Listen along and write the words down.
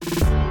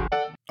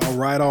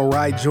All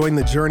right. Join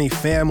the Journey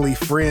family,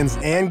 friends,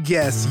 and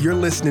guests. You're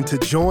listening to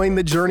Join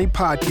the Journey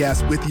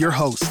podcast with your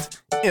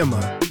host,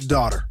 Emma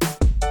Daughter.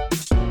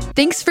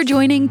 Thanks for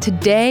joining.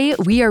 Today,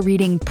 we are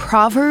reading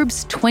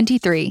Proverbs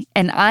 23,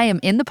 and I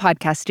am in the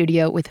podcast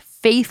studio with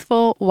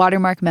faithful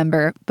Watermark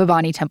member,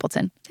 Bhavani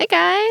Templeton. Hey,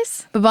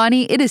 guys.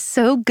 Bhavani, it is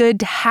so good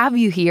to have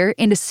you here,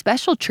 and a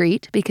special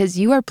treat because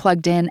you are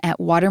plugged in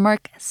at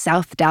Watermark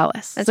South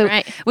Dallas. That's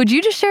right. Would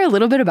you just share a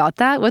little bit about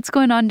that? What's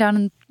going on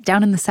down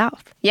in the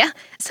South? Yeah.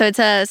 So it's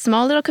a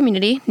small little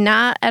community,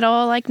 not at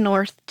all like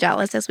North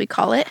Dallas as we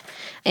call it.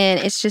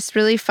 And it's just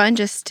really fun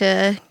just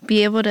to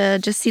be able to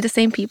just see the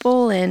same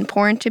people and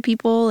pour into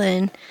people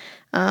and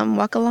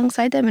walk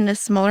alongside them in a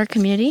smaller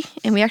community.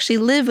 And we actually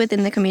live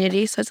within the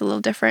community, so it's a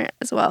little different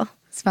as well.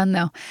 It's fun,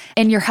 though.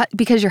 And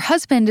because your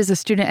husband is a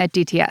student at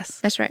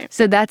DTS. That's right.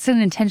 So that's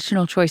an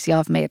intentional choice y'all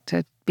have made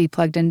to be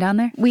plugged in down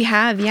there? We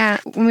have, yeah.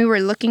 When we were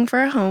looking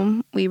for a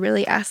home, we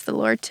really asked the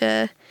Lord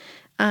to,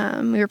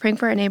 we were praying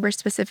for our neighbors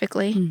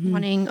specifically,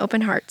 wanting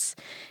open hearts.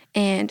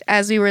 And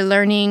as we were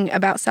learning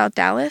about South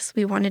Dallas,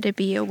 we wanted to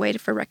be a way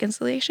for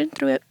reconciliation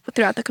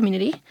throughout the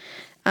community.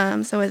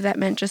 So that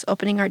meant just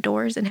opening our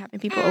doors and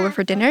having people over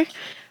for dinner,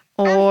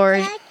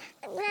 or...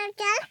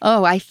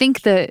 Oh, I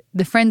think the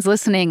friends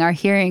listening are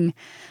hearing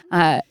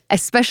a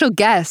special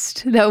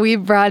guest that we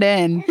brought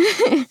in.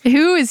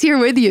 Who is here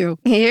with you?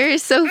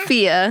 Here's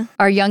Sophia.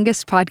 Our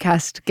youngest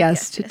podcast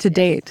guest to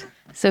date.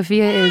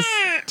 Sophia is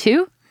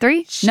 2,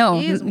 3? No,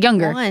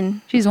 younger.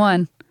 1. She's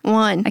 1.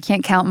 1. I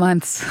can't count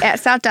months. At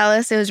South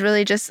Dallas, it was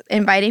really just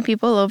inviting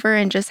people over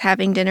and just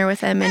having dinner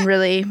with them and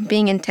really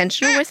being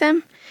intentional with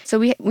them. So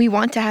we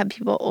want to have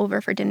people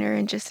over for dinner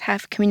and just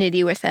have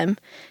community with them.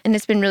 And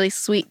it's been really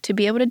sweet to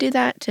be able to do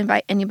that, to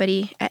invite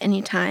anybody at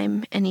any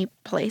time, any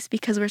place,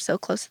 because we're so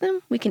close to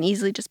them. We can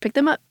easily just pick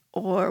them up,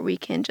 or we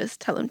can just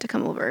tell them to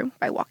come over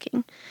by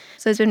walking.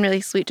 So it's been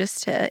really sweet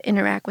just to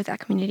interact with that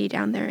community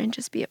down there and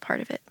just be a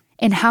part of it.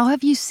 And how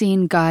have you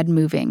seen God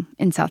moving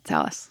in South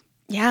Dallas?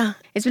 Yeah,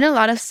 it's been a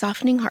lot of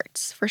softening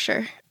hearts, for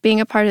sure. Being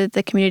a part of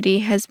the community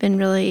has been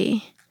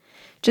really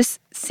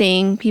just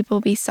seeing people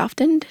be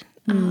softened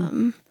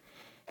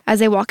as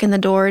they walk in the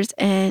doors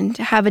and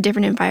have a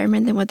different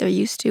environment than what they're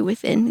used to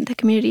within the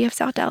community of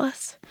South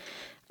Dallas.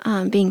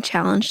 Being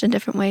challenged in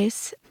different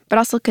ways, but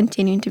also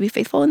continuing to be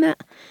faithful in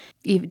that.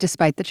 Even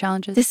despite the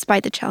challenges?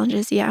 Despite the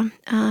challenges, yeah.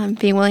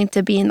 Being willing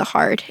to be in the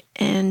hard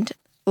and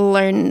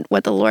learn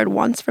what the Lord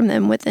wants from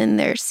them within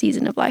their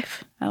season of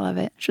life. I love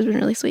it. Which has been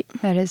really sweet.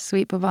 That is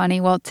sweet,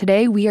 Bhavani. Well,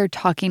 today we are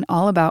talking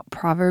all about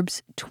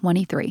Proverbs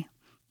 23.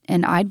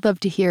 And I'd love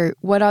to hear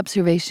what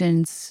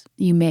observations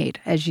you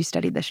made as you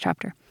studied this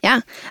chapter.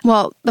 Yeah.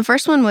 Well, the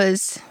first one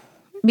was,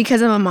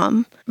 because I'm a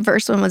mom,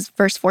 first one was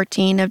verse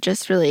 14 of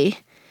just really,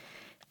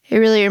 it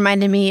really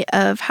reminded me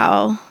of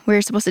how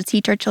we're supposed to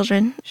teach our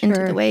children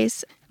into the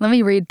ways. Let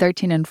me read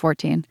 13 and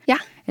 14. Yeah.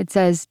 It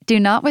says, "Do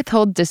not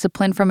withhold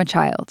discipline from a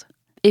child.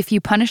 If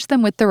you punish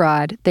them with the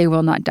rod, they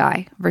will not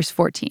die." Verse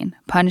 14,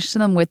 "Punish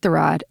them with the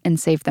rod and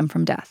save them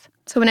from death."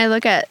 So when I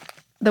look at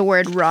the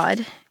word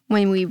rod,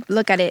 when we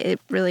look at it,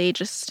 it really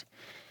just,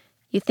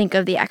 you think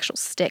of the actual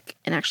stick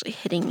and actually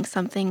hitting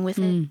something with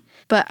it.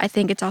 But I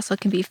think it also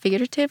can be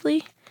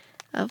figuratively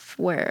of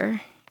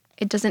where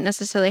it doesn't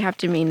necessarily have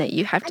to mean that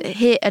you have to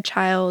hit a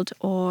child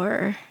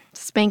or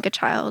spank a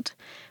child,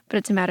 but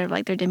it's a matter of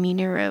like their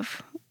demeanor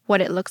of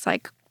what it looks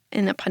like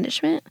in a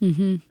punishment.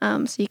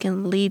 So you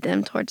can lead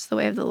them towards the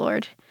way of the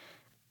Lord.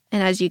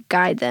 And as you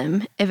guide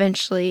them,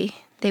 eventually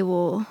they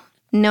will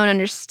know and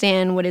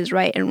understand what is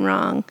right and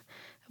wrong,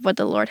 what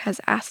the Lord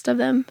has asked of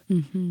them.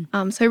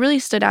 So it really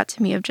stood out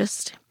to me of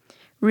just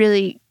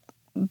really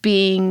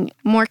being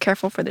more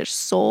careful for their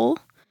soul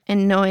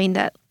and knowing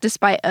that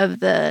despite of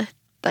the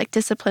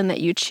discipline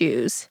that you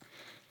choose,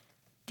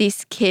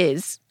 these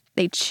kids,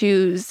 they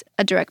choose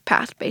a direct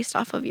path based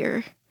off of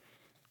your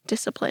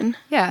discipline.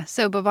 Yeah.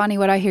 So, Bhavani,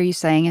 what I hear you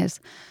saying is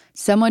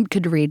someone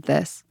could read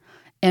this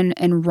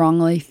and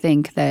wrongly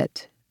think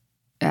that,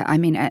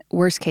 at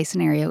worst case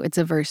scenario, it's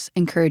a verse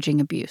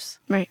encouraging abuse.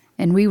 Right.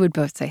 And we would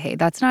both say, hey,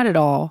 that's not at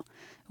all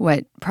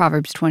what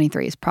Proverbs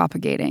 23 is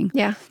propagating.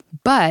 Yeah.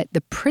 But the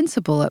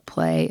principle at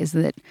play is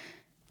that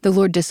the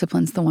Lord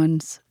disciplines the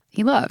ones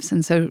he loves.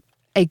 And so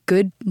a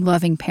good,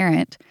 loving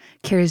parent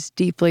cares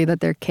deeply that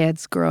their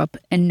kids grow up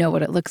and know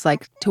what it looks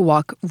like to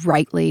walk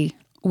rightly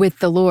with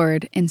the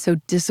Lord. And so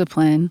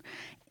discipline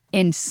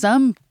in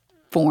some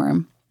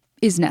form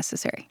is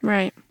necessary.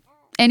 Right.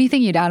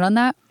 Anything you'd add on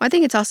that? I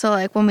think it's also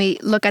like when we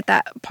look at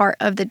that part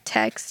of the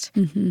text,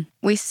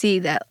 we see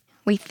that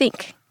we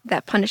think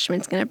that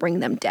punishment's going to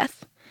bring them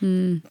death.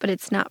 But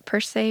it's not per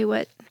se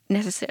what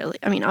necessarily,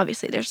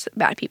 obviously there's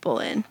bad people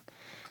and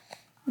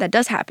that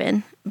does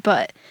happen,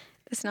 but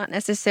it's not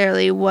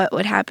necessarily what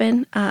would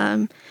happen.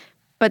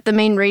 But the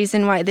main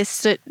reason why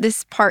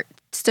this part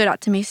stood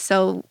out to me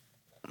so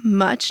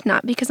much,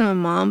 not because I'm a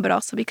mom, but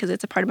also because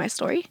it's a part of my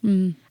story.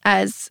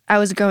 As I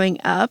was growing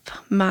up,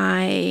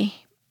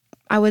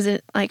 I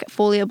wasn't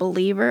fully a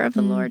believer of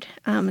the Lord.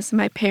 So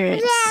my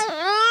parents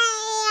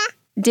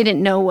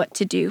didn't know what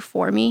to do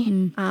for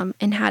me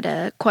and how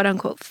to, quote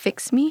unquote,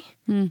 fix me.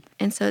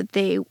 And so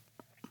they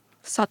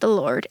sought the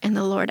Lord, and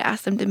the Lord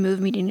asked them to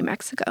move me to New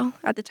Mexico.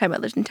 At the time, I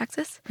lived in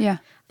Texas. Yeah.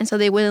 And so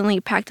they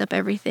willingly packed up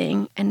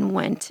everything and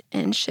went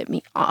and shipped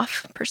me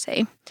off, per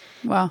se.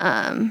 Wow.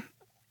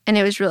 And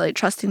it was really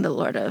trusting the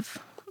Lord of,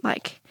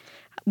 like,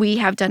 we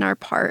have done our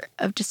part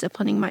of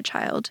disciplining my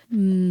child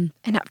and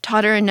have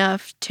taught her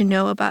enough to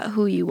know about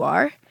who you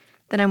are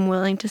that I'm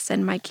willing to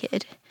send my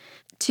kid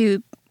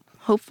to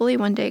hopefully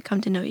one day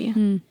come to know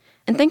you.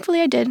 And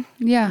thankfully I did.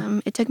 Yeah.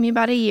 It took me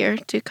about a year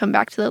to come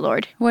back to the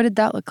Lord. What did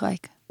that look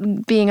like?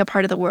 Being a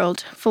part of the world,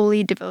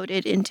 fully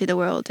devoted into the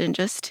world and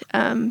just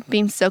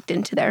being soaked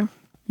into there.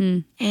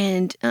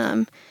 And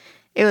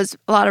it was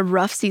a lot of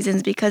rough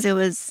seasons because it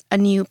was a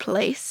new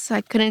place. So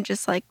I couldn't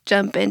just like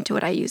jump into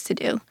what I used to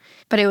do.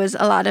 But it was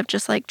a lot of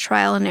just like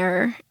trial and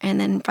error, and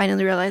then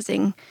finally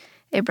realizing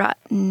it brought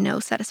no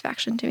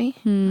satisfaction to me.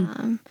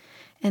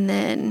 And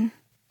then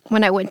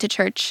when I went to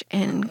church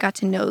and got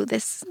to know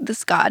this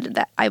God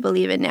that I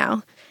believe in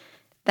now,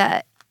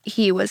 that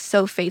he was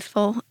so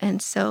faithful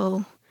and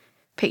so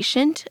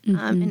patient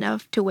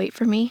enough to wait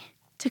for me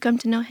to come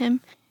to know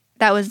him.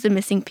 That was the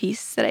missing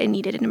piece that I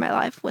needed in my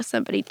life, was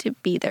somebody to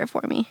be there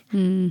for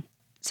me.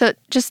 So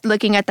just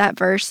looking at that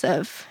verse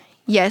of,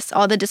 yes,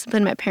 all the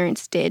discipline my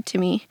parents did to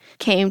me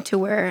came to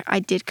where I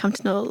did come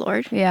to know the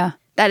Lord. Yeah.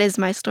 That is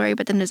my story.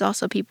 But then there's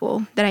also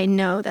people that I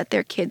know that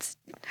their kids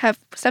have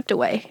stepped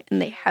away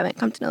and they haven't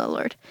come to know the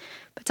Lord.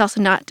 But it's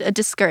also not a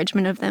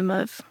discouragement of them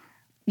of,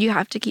 you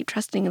have to keep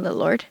trusting in the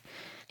Lord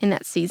in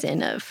that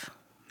season of,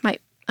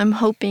 I'm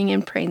hoping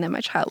and praying that my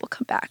child will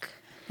come back.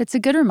 It's a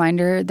good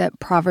reminder that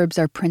Proverbs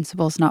are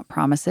principles, not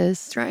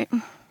promises. That's right.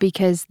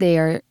 Because they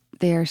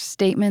are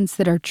statements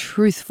that are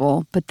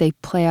truthful, but they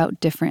play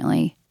out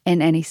differently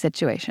in any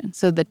situation.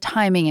 So the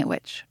timing in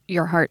which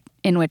your heart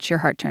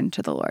turned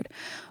to the Lord,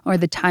 or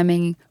the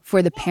timing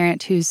for the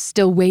parent who's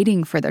still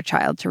waiting for their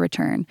child to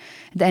return.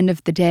 At the end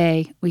of the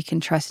day, we can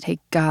trust, hey,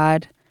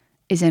 God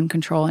is in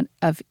control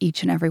of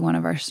each and every one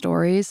of our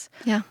stories.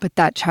 Yeah. But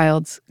that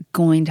child's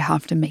going to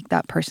have to make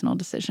that personal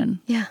decision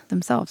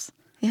themselves.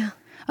 Yeah.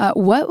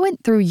 What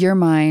went through your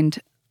mind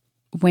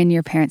when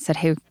your parents said,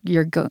 hey,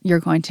 you're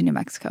going to New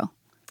Mexico?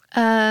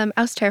 I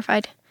was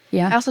terrified.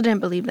 Yeah. I also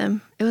didn't believe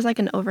them. It was like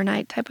an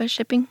overnight type of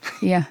shipping.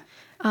 Yeah.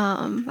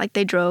 Like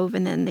they drove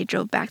and then they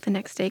drove back the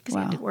next day because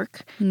they had to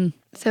work.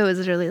 So it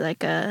was really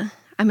like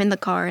I'm in the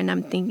car and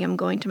I'm thinking I'm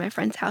going to my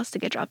friend's house to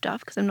get dropped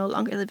off because I'm no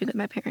longer living with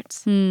my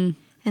parents.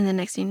 And the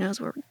next thing you know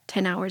is we're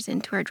 10 hours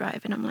into our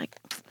drive and I'm like,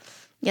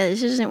 yeah,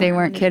 this isn't They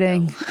weren't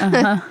kidding.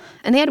 And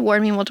they had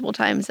warned me multiple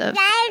times of,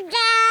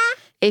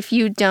 if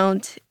you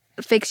don't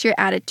fix your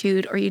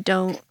attitude or you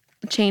don't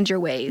change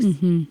your ways,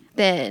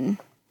 then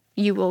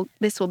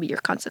this will be your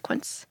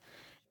consequence.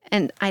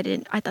 And I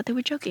thought they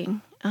were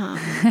joking.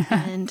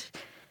 And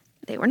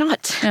they were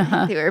not.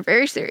 They were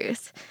very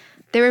serious.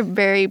 They were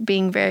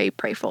being very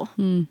prayerful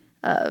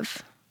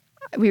of,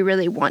 we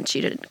really want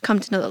you to come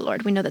to know the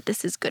Lord. We know that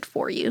this is good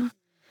for you.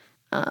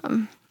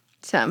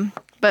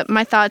 But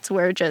my thoughts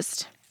were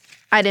just,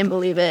 I didn't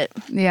believe it.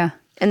 Yeah.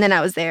 And then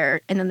I was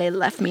there and then they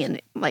left me,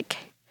 and like,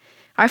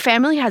 our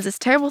family has this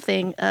terrible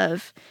thing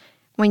of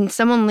when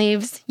someone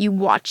leaves, you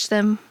watch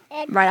them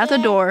right out the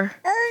door.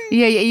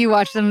 Yeah, you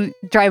watch them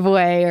drive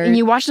away. And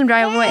you watch them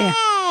drive away.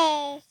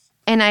 Yeah.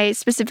 And I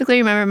specifically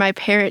remember my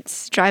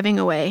parents driving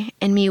away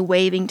and me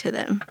waving to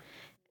them.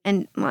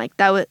 And like,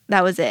 that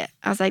was it.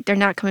 I was like, they're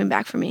not coming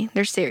back for me.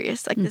 They're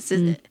serious. Like, this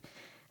is it.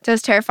 So it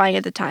was terrifying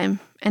at the time.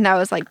 And that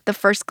was like the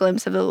first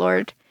glimpse of the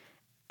Lord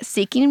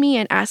seeking me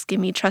and asking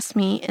me, trust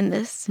me in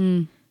this.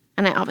 And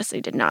I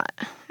obviously did not.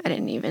 I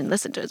didn't even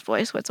listen to his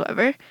voice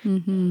whatsoever.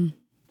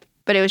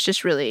 But it was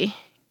just really,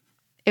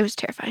 it was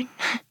terrifying.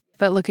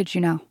 But look at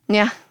you now.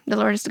 Yeah, the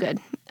Lord is good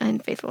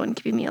and faithful in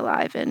keeping me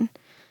alive. And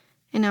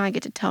now I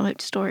get to tell my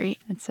story.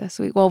 That's so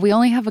sweet. Well, we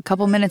only have a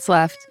couple minutes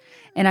left.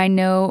 And I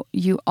know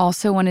you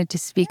also wanted to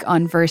speak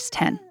on verse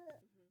 10.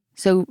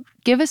 So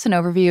give us an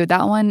overview.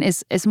 That one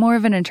is more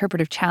of an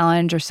interpretive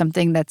challenge or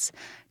something that's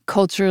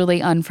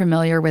culturally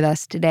unfamiliar with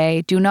us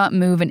today. Do not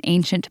move an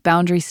ancient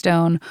boundary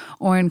stone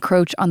or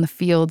encroach on the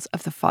fields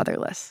of the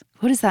fatherless.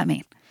 What does that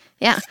mean?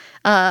 Yeah.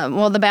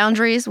 Well, the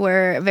boundaries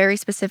were very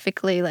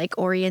specifically like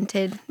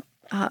oriented,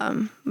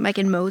 like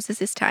in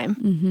Moses'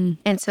 time.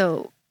 And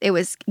so it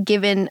was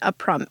given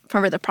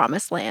for the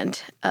promised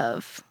land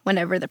of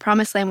whenever the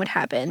promised land would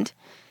happen,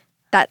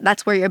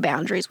 that's where your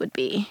boundaries would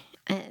be.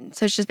 And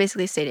so it's just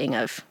basically stating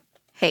of,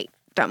 hey,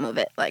 don't move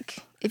it. Like,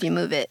 if you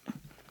move it,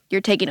 you're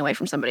taking away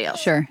from somebody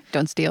else. Sure.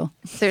 Don't steal.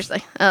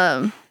 Seriously.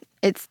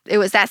 It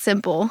was that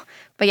simple.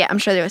 But yeah, I'm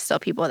sure there was still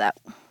people that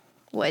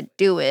would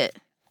do it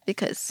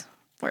because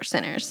we're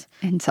sinners.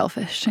 And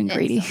selfish and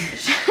greedy.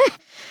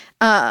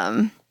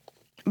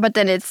 But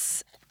then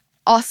it's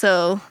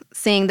also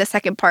seeing the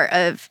second part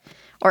of,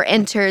 or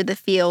enter the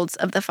fields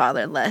of the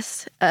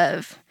fatherless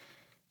of,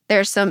 there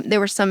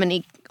were so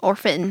many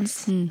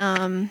orphans,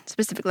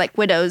 specifically like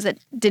widows that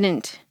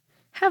didn't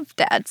have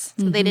dads.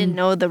 So they didn't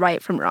know the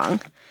right from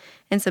wrong.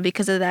 And so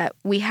because of that,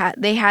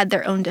 they had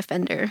their own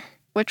defender,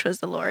 which was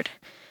the Lord.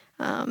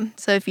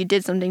 So if you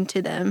did something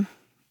to them,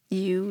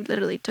 you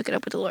literally took it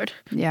up with the Lord.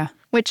 Yeah.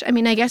 Which, I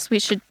mean, I guess we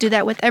should do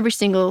that with every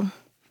single,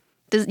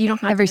 you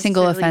don't have every to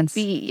single offense.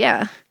 You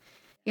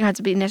don't have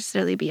to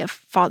necessarily be a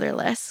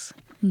fatherless.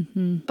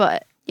 Mm-hmm.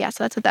 But yeah,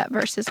 so that's what that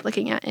verse is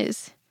looking at,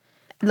 is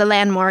the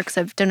landmarks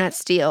of do not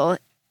steal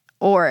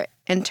or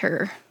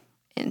enter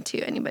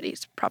into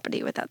anybody's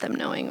property without them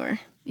knowing. Or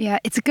yeah,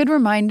 it's a good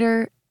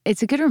reminder.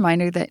 It's a good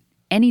reminder that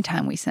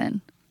anytime we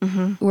sin,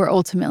 we're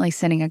ultimately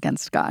sinning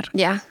against God.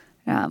 Yeah.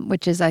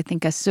 Which is, I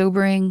think, a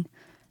sobering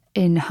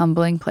and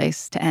humbling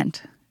place to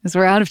end, because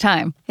we're out of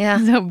time. Yeah.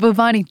 So,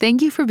 Bhavani,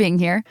 thank you for being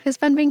here. It was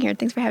fun being here.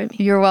 Thanks for having me.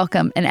 You're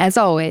welcome. And as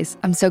always,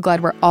 I'm so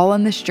glad we're all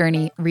on this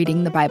journey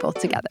reading the Bible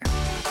together.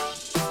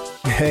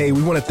 Hey,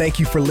 we want to thank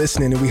you for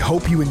listening, and we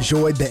hope you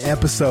enjoyed the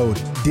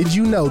episode. Did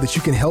you know that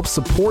you can help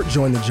support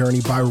Join the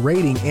Journey by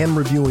rating and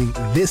reviewing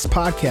this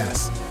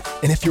podcast?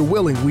 And if you're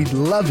willing, we'd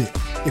love it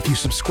if you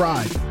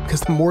subscribe,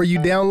 because the more you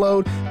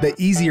download, the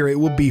easier it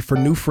will be for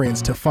new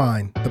friends to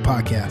find the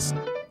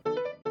podcast.